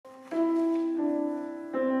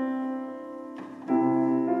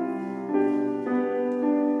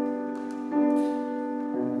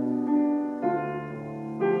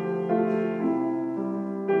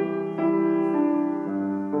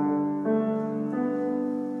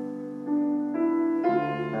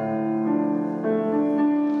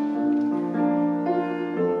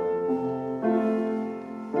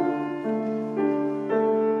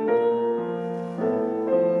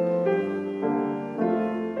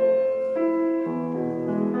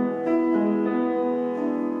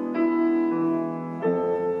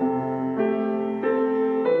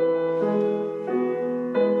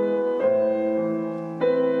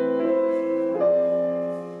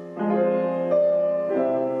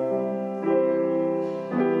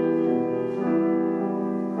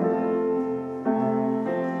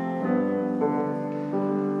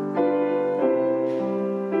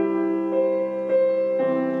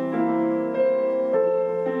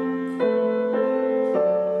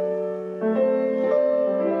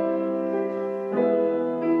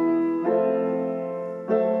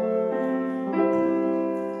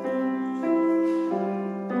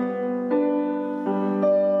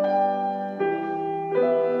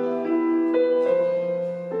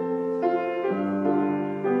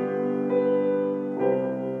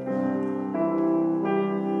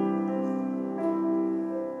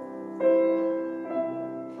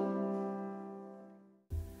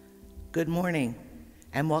Good morning,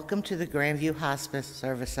 and welcome to the Grandview Hospice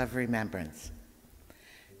Service of Remembrance.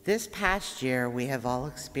 This past year, we have all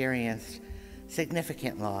experienced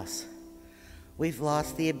significant loss. We've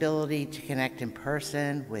lost the ability to connect in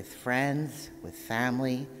person with friends, with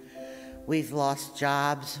family. We've lost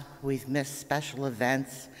jobs, we've missed special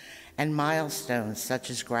events and milestones such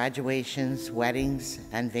as graduations, weddings,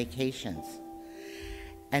 and vacations.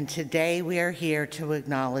 And today we are here to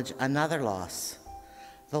acknowledge another loss,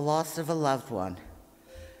 the loss of a loved one.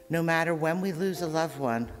 No matter when we lose a loved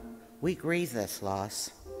one, we grieve this loss.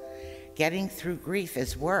 Getting through grief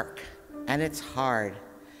is work, and it's hard.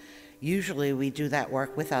 Usually we do that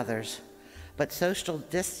work with others, but social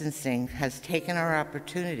distancing has taken our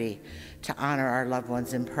opportunity to honor our loved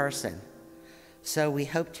ones in person. So we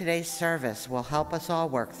hope today's service will help us all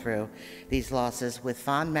work through these losses with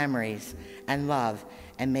fond memories and love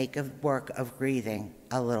and make the work of grieving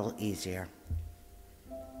a little easier.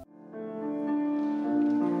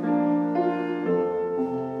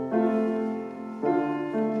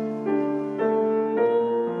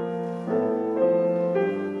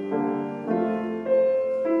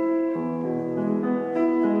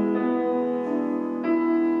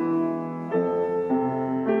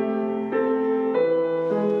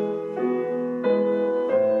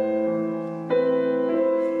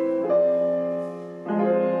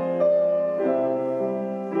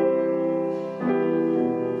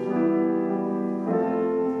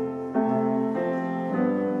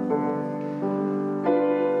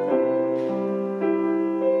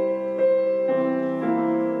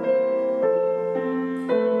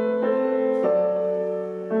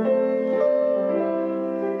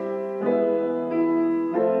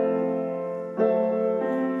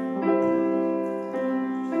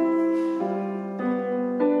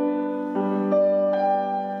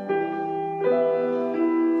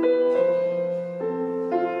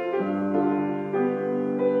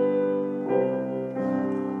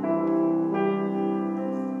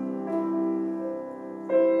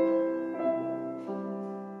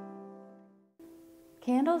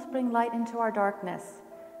 Candles bring light into our darkness.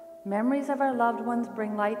 Memories of our loved ones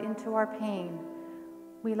bring light into our pain.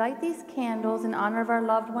 We light these candles in honor of our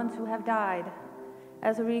loved ones who have died.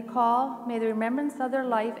 As we recall, may the remembrance of their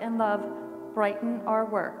life and love brighten our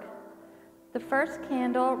work. The first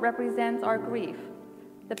candle represents our grief.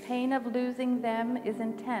 The pain of losing them is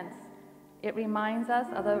intense. It reminds us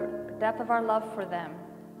of the depth of our love for them.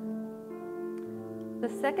 The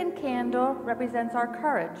second candle represents our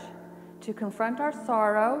courage to confront our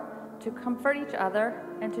sorrow, to comfort each other,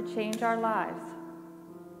 and to change our lives.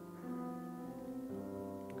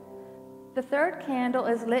 The third candle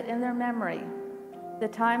is lit in their memory. The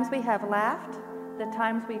times we have laughed, the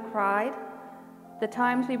times we cried, the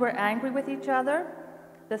times we were angry with each other,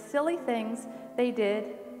 the silly things they did,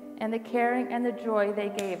 and the caring and the joy they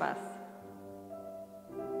gave us.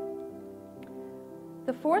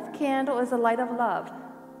 The fourth candle is a light of love.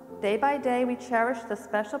 Day by day, we cherish the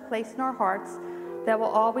special place in our hearts that will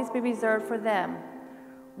always be reserved for them.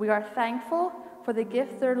 We are thankful for the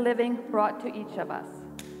gift their living brought to each of us.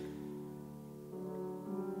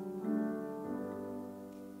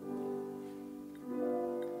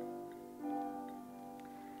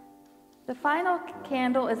 The final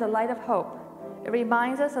candle is a light of hope. It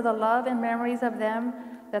reminds us of the love and memories of them,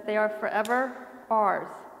 that they are forever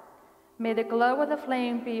ours. May the glow of the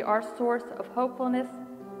flame be our source of hopefulness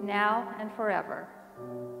now and forever.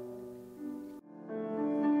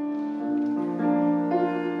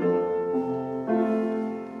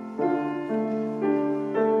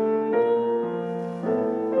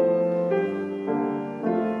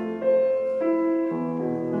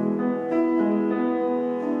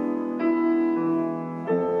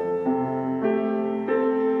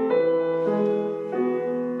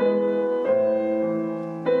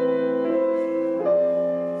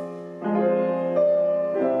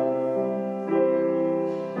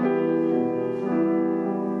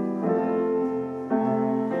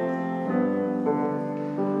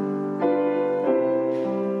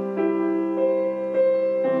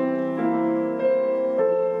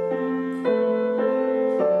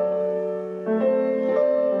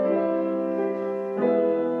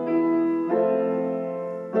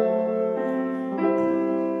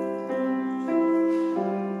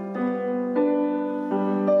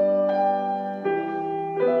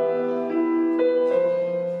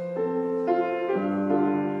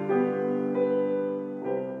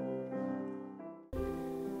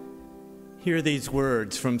 Hear these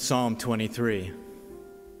words from Psalm 23.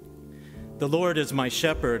 The Lord is my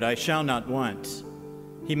shepherd, I shall not want.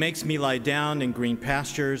 He makes me lie down in green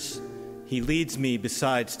pastures. He leads me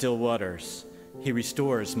beside still waters. He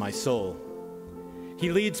restores my soul.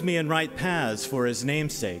 He leads me in right paths for his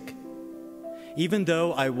name's sake. Even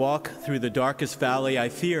though I walk through the darkest valley, I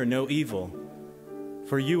fear no evil,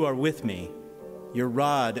 for you are with me. Your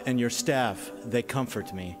rod and your staff, they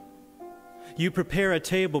comfort me. You prepare a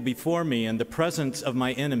table before me in the presence of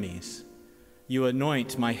my enemies. You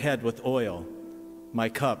anoint my head with oil. My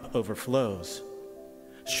cup overflows.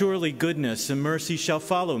 Surely goodness and mercy shall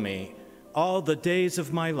follow me all the days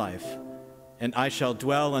of my life, and I shall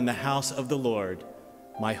dwell in the house of the Lord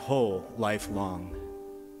my whole life long.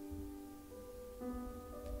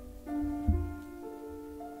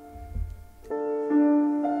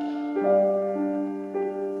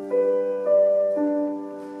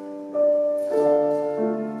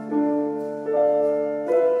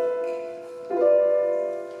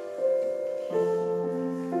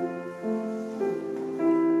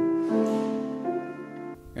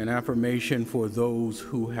 An affirmation for those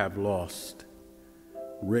who have lost,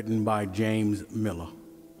 written by James Miller.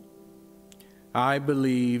 I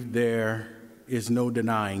believe there is no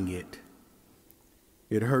denying it.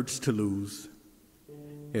 It hurts to lose.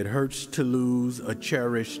 It hurts to lose a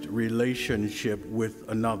cherished relationship with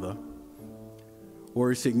another,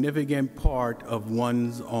 or a significant part of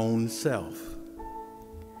one's own self.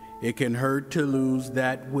 It can hurt to lose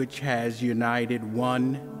that which has united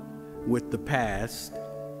one with the past,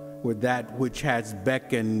 or that which has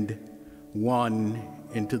beckoned one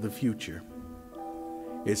into the future.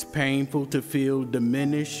 It's painful to feel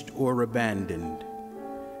diminished or abandoned,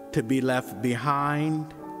 to be left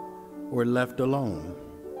behind or left alone.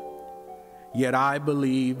 Yet I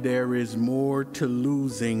believe there is more to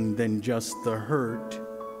losing than just the hurt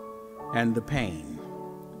and the pain,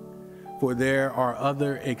 for there are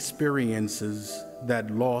other experiences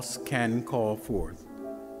that loss can call forth.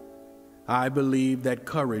 I believe that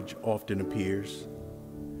courage often appears,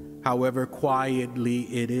 however quietly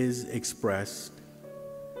it is expressed,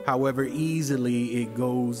 however easily it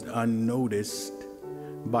goes unnoticed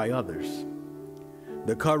by others.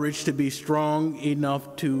 The courage to be strong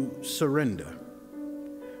enough to surrender,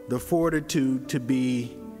 the fortitude to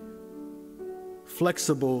be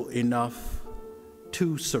flexible enough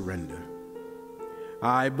to surrender.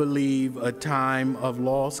 I believe a time of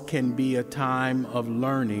loss can be a time of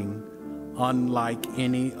learning unlike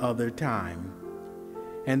any other time,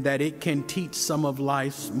 and that it can teach some of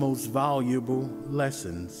life's most valuable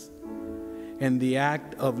lessons. In the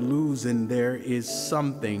act of losing, there is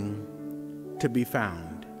something to be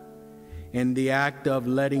found. In the act of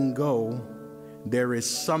letting go, there is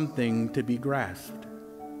something to be grasped.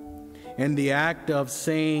 In the act of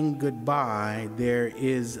saying goodbye, there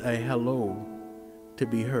is a hello to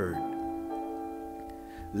be heard.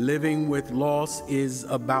 Living with loss is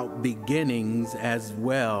about beginnings as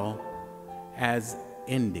well as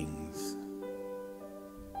endings.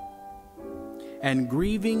 And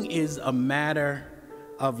grieving is a matter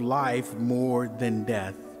of life more than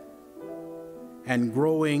death. And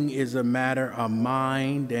growing is a matter of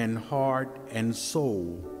mind and heart and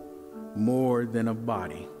soul more than of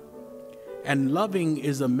body. And loving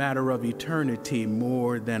is a matter of eternity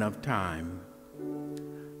more than of time.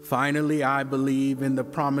 Finally, I believe in the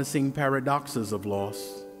promising paradoxes of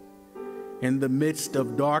loss. In the midst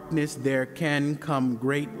of darkness, there can come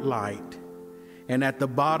great light, and at the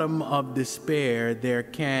bottom of despair, there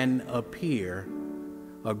can appear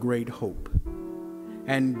a great hope.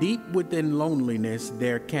 And deep within loneliness,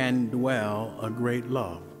 there can dwell a great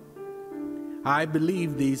love. I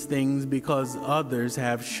believe these things because others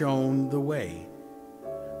have shown the way.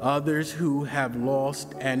 Others who have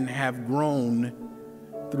lost and have grown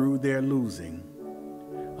through their losing.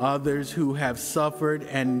 Others who have suffered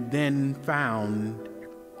and then found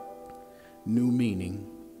new meaning.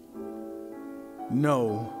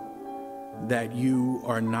 Know that you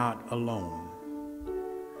are not alone,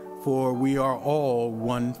 for we are all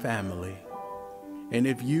one family. And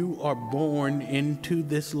if you are born into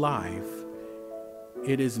this life,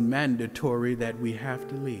 it is mandatory that we have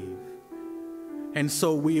to leave. And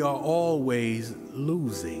so we are always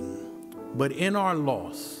losing. But in our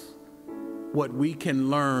loss, what we can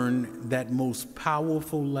learn, that most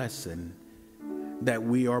powerful lesson, that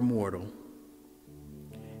we are mortal,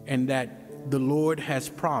 and that the Lord has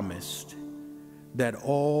promised that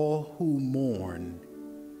all who mourn,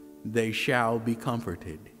 they shall be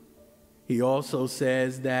comforted. He also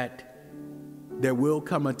says that there will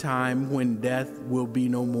come a time when death will be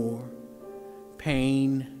no more,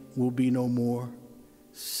 pain will be no more,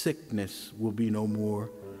 sickness will be no more,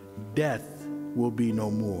 death will be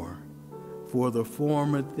no more, for the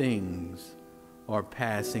former things are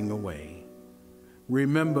passing away.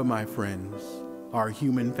 Remember, my friends, our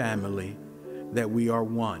human family, that we are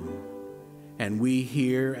one. And we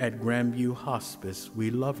here at Grandview Hospice,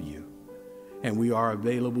 we love you, and we are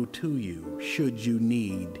available to you should you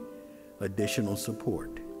need additional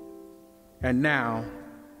support. And now,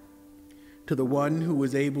 to the one who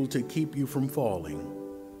is able to keep you from falling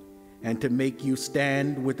and to make you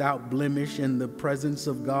stand without blemish in the presence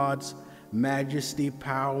of God's majesty,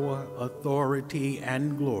 power, authority,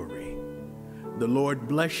 and glory. The Lord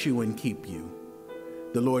bless you and keep you.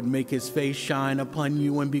 The Lord make his face shine upon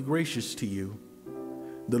you and be gracious to you.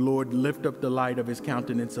 The Lord lift up the light of his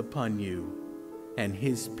countenance upon you, and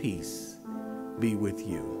his peace be with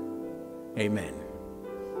you. Amen.